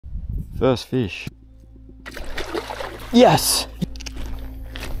First fish. Yes!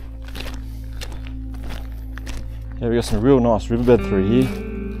 Yeah, we got some real nice riverbed through here.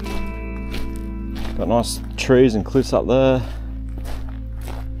 Got nice trees and cliffs up there.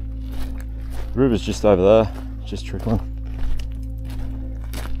 The river's just over there, just trickling.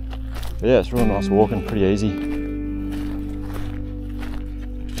 But yeah, it's real nice walking, pretty easy.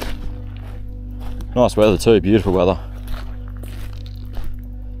 Nice weather too, beautiful weather.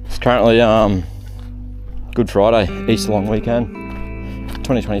 It's currently Good Friday, Easter long weekend,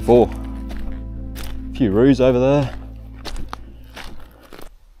 2024. A few roos over there.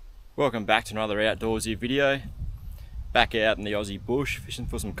 Welcome back to another outdoorsy video. Back out in the Aussie bush, fishing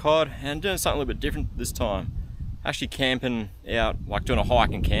for some cod, and doing something a little bit different this time. Actually camping out, like doing a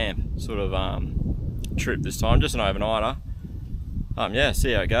hike and camp sort of trip this time, just an overnighter. Yeah,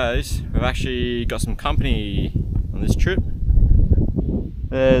 see how it goes. We've actually got some company on this trip.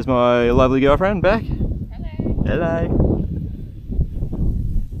 There's my lovely girlfriend, Beck. Hello. Hello.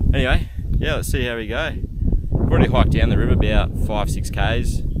 Anyway, yeah, let's see how we go. We've already hiked down the river about 5-6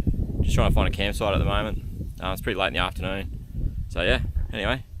 k's. Just trying to find a campsite at the moment. It's pretty late in the afternoon. So yeah,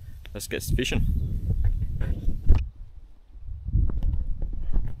 anyway, let's get fishing.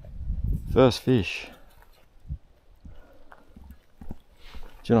 First fish.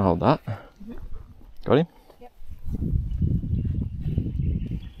 Do you want to hold that? Mm-hmm. Got him? Yep.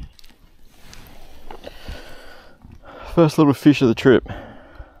 First little fish of the trip.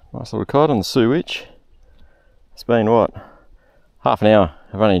 Nice little cod on the Suwitch. It's been what? Half an hour.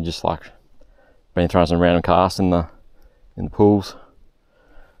 I've only just like been throwing some random casts in the pools.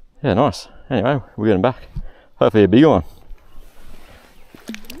 Yeah, nice. Anyway, we're getting back. Hopefully a bigger one.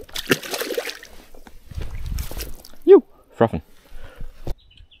 You frothing.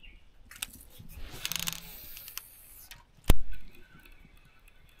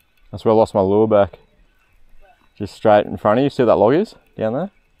 That's where I lost my lure back. Just straight in front of you. See where that log is? Down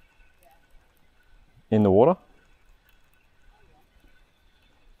there? In the water.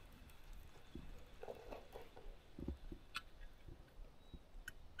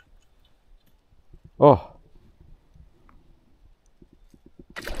 Oh.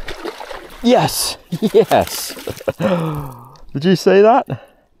 Yes! Yes! Did you see that?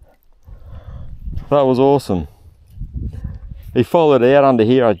 That was awesome. He followed out under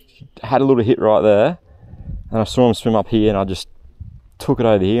here. I had a little hit right there, and I saw him swim up here, and I just took it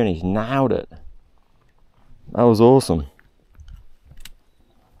over here and he's nailed it. That was awesome.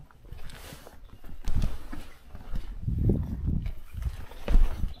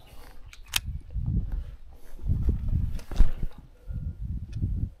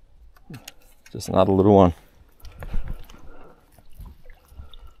 Just another little one.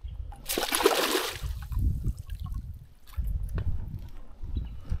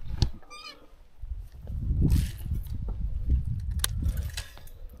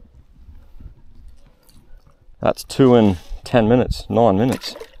 That's 2 in 10 minutes, 9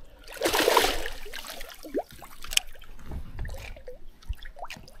 minutes.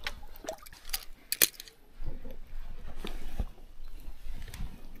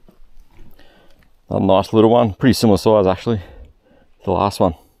 A nice little one, pretty similar size actually to the last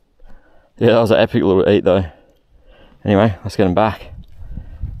one. Yeah, that was an epic little eat though. Anyway, let's get him back.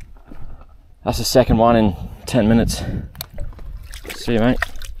 That's the second one in 10 minutes. See you, mate.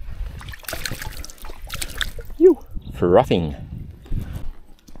 You for roughing.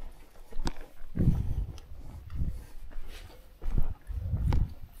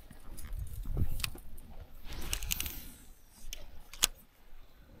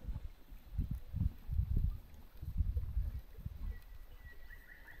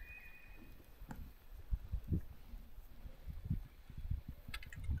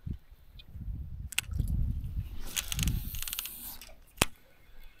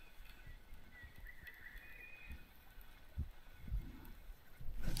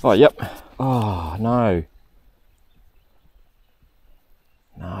 Oh, yep. Oh, no.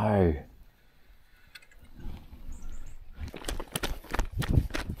 No.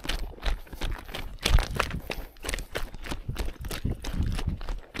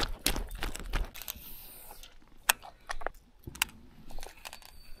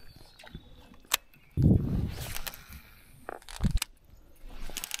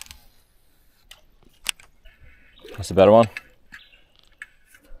 That's a better one.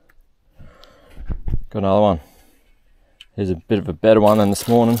 Got another one. Here's a bit of a better one than this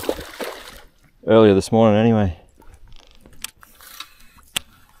morning. Earlier this morning anyway.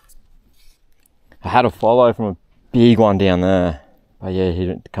 I had a follow from a big one down there. But yeah, he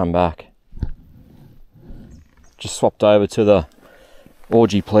didn't come back. Just swapped over to the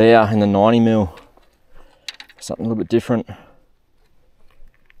orgy plough in the 90mm. Something a little bit different.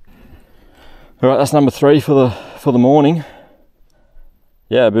 All right, that's number 3 for the morning.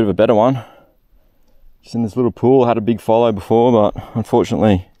 Yeah, a bit of a better one. Just in this little pool. Had a big follow before, but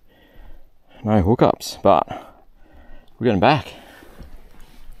unfortunately no hookups. But we're getting back.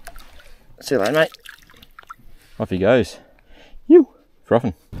 See you later, mate. Off he goes. You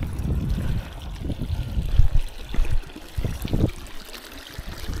frothing.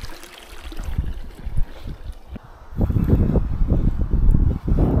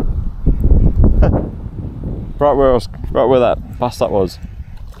 right where that bust up was.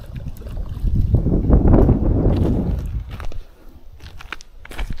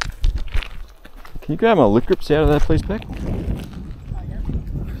 Can you grab my lip grips out of there, please, Beck?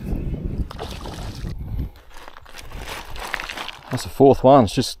 That's the 4th one.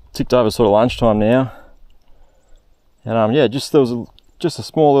 It's just ticked over sort of lunchtime now, and yeah, there was just a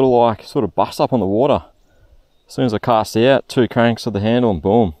small little like sort of bust up on the water. As soon as I cast out, 2 cranks of the handle, and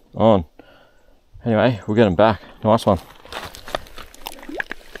boom, on. Anyway, we'll get him back. Nice one.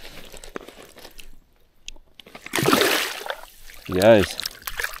 He goes.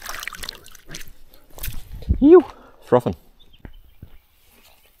 You frothing.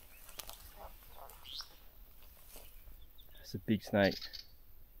 It's a big snake.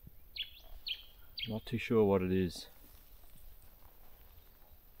 Not too sure what it is.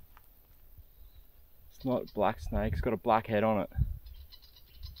 It's not a black snake, it's got a black head on it.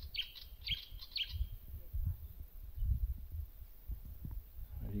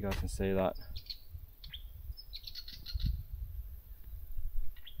 You guys can see that.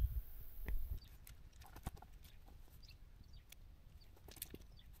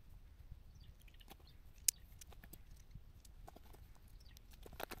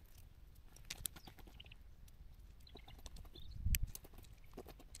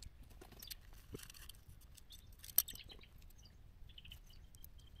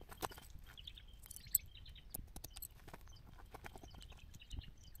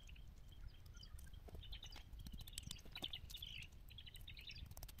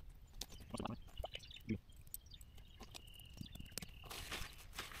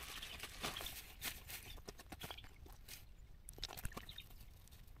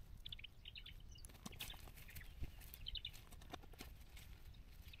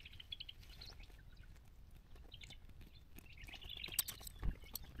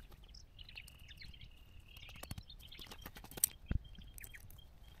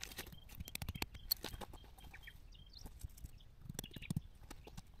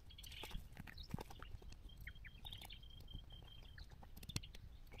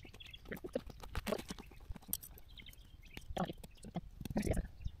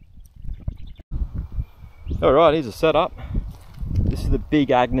 Alright, here's a setup. This is the Big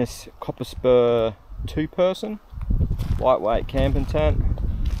Agnes Copper Spur 2-person, lightweight camping tent,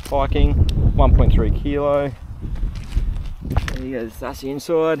 hiking, 1.3 kilo. There you go, that's the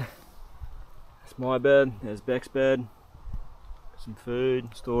inside. That's my bed, there's Beck's bed. Some food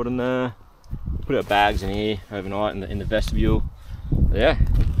stored in there. Put our bags in here overnight in the vestibule. But yeah,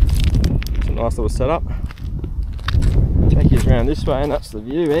 it's a nice little setup. Take you around this way and that's the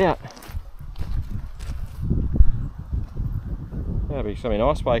view out. That'll be something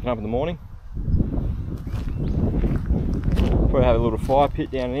nice waking up in the morning. Probably have a little fire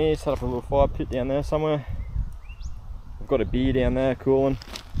pit down here, set up a little fire pit down there somewhere. I've got a beer down there cooling.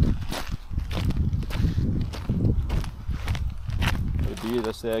 Got a beer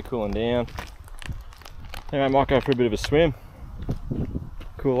that's there cooling down. Anyway, I might go for a bit of a swim,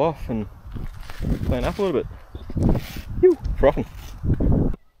 cool off and clean up a little bit. Phew, frothing.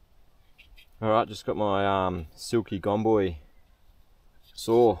 Alright, just got my silky Gomboy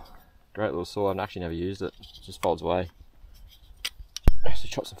saw. Great little saw, I've actually never used it. It just folds away. Just to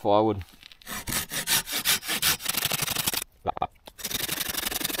chop some firewood.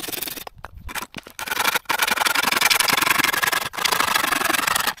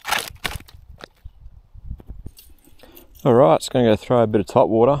 Alright, it's going to go throw a bit of top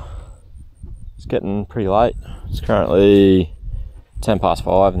water. It's getting pretty late. It's currently 10 past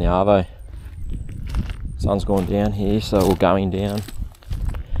 5 in the Arvo. Sun's gone down here, so we're going down.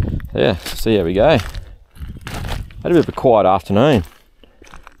 Yeah, see how we go. Had a bit of a quiet afternoon.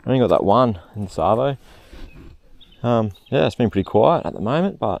 I only got that one in the Arvo. Yeah, it's been pretty quiet at the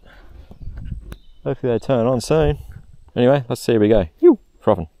moment, but hopefully they turn on soon. Anyway, let's see how we go. Yoo,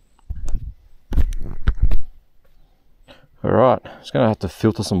 frothing. Alright, just going to have to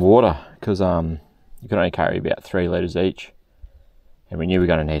filter some water because you can only carry about 3 litres each. And we knew we were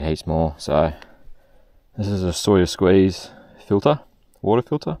going to need heaps more, so this is a Sawyer Squeeze filter. water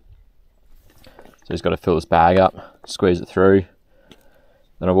filter. So he's got to fill this bag up, squeeze it through.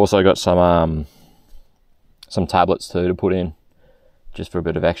 Then I've also got some tablets too to put in, just for a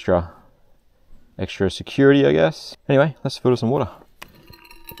bit of extra security, I guess. Anyway, let's filter some water.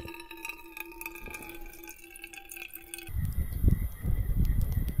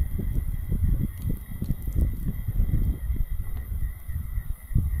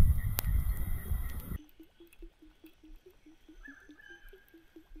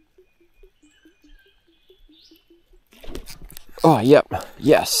 Oh, yep,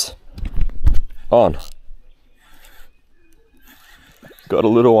 yes. On. Got a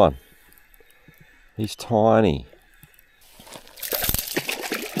little one. He's tiny.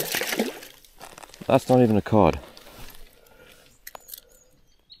 That's not even a cod.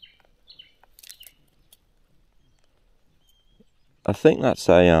 I think that's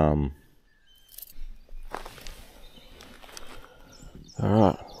a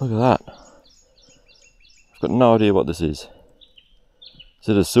Alright, look at that. I've got no idea what this is. Is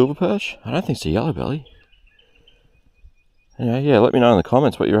it a silver perch? I don't think it's a yellow belly. Anyway, yeah, let me know in the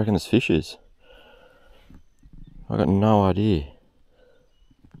comments what you reckon this fish is. I've got no idea.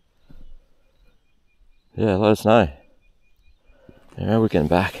 Yeah, let us know. Anyway, we're getting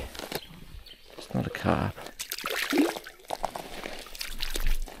back. It's not a carp.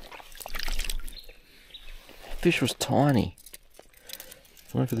 Fish was tiny.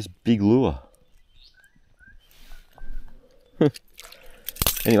 I went for this big lure.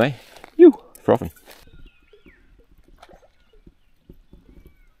 Anyway, frothing.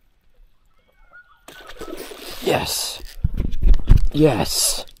 Yes.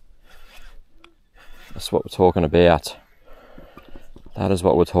 Yes. That's what we're talking about. That is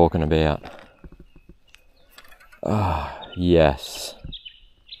what we're talking about. Ah, yes.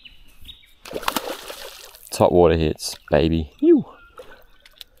 Top water hits, baby. Ew.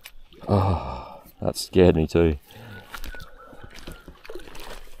 Oh, that scared me too.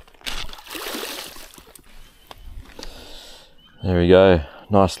 There we go.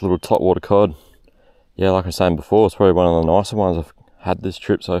 Nice little top water cod. Yeah, like I was saying before, it's probably one of the nicer ones I've had this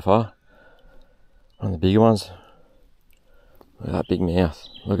trip so far. One of the bigger ones. Look at that big mouth.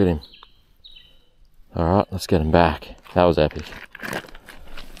 Look at him. Alright, let's get him back. That was epic.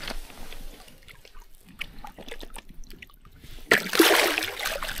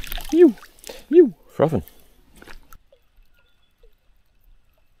 You, frothing.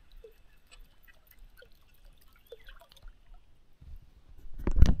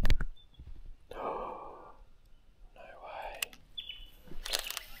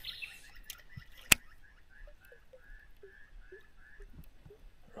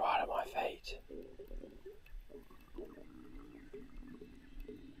 Right at my feet.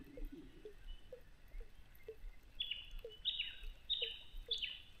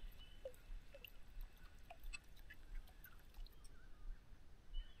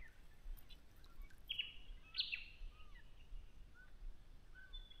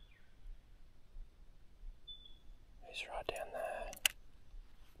 He's right down there.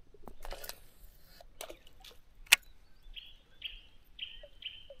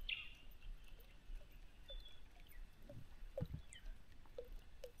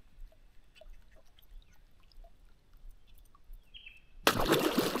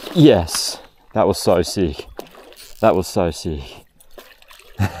 Yes, that was so sick. That was so sick.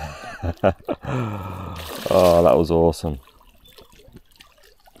 Oh, that was awesome.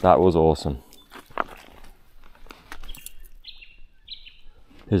 That was awesome.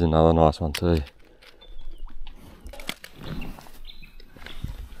 Here's another nice one too.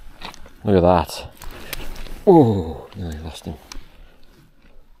 Look at that. Oh, nearly lost him.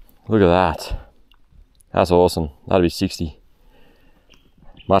 Look at that. That's awesome. That'd be 60.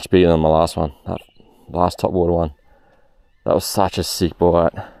 Much bigger than my last one. That last top water one. That was such a sick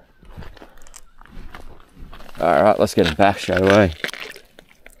bite. Alright, let's get him back straight away.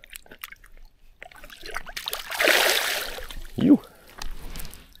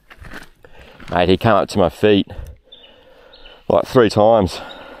 Mate, he came up to my feet like 3 times.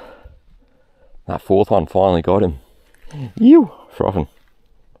 That 4th one finally got him. Frothing.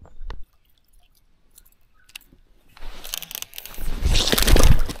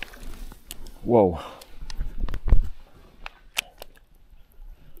 Whoa.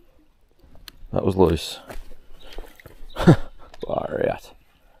 That was loose. Far out.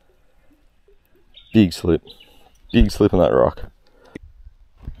 Big slip. Big slip on that rock.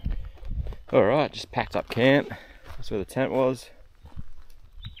 Alright, just packed up camp. That's where the tent was.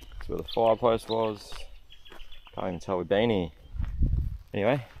 That's where the fireplace was. Can't even tell we've been here.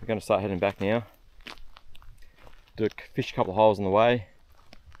 Anyway, we're going to start heading back now. Fish a couple of holes on the way.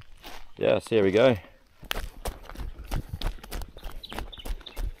 Yes, here we go.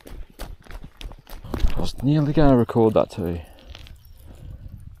 I was nearly going to record that too.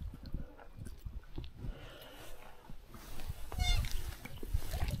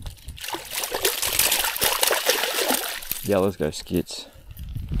 Yeah, let's go skits.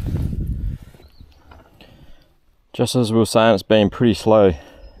 Just as we were saying, it's been pretty slow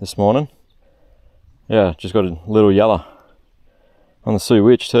this morning. Yeah, just got a little yellow on the Sioux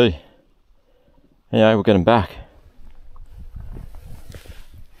Witch too. Anyway, we're getting back.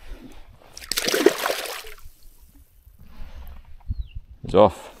 He's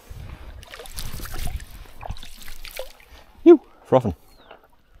off. Ew, frothing.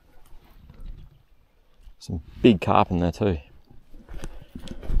 Some big carp in there too.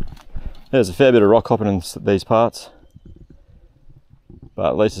 There's a fair bit of rock hopping in these parts, but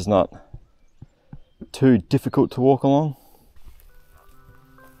at least it's not too difficult to walk along.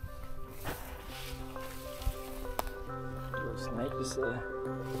 Little snake just there.